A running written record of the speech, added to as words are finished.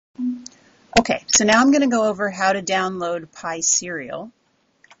Okay, so now I'm going to go over how to download Pyserial.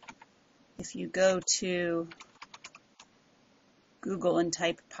 If you go to Google and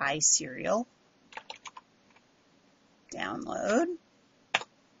type Pyserial, download.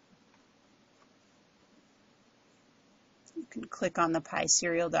 You can click on the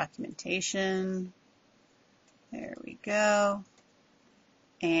Pyserial documentation. There we go.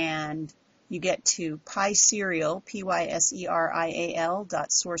 And you get to Pyserial,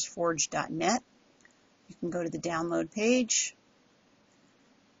 Pyserial.sourceforge.net. You can go to the download page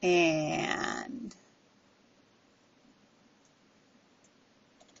and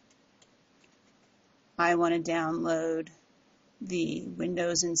I want to download the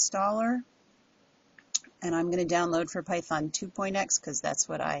Windows installer, and I'm going to download for Python 2.x because that's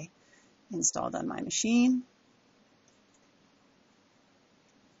what I installed on my machine.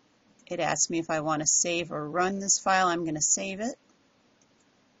 It asks me if I want to save or run this file. I'm going to save it.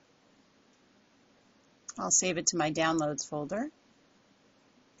 I'll save it to my downloads folder.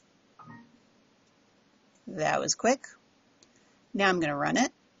 That was quick. Now I'm going to run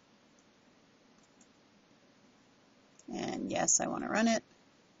it. And yes, I want to run it.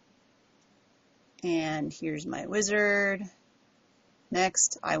 And here's my wizard.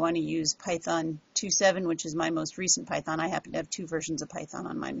 Next, I want to use Python 2.7, which is my most recent Python. I happen to have two versions of Python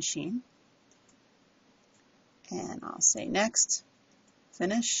on my machine. And I'll say next,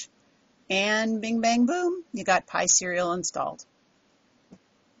 finish, and bing, bang, boom, you got Pyserial installed.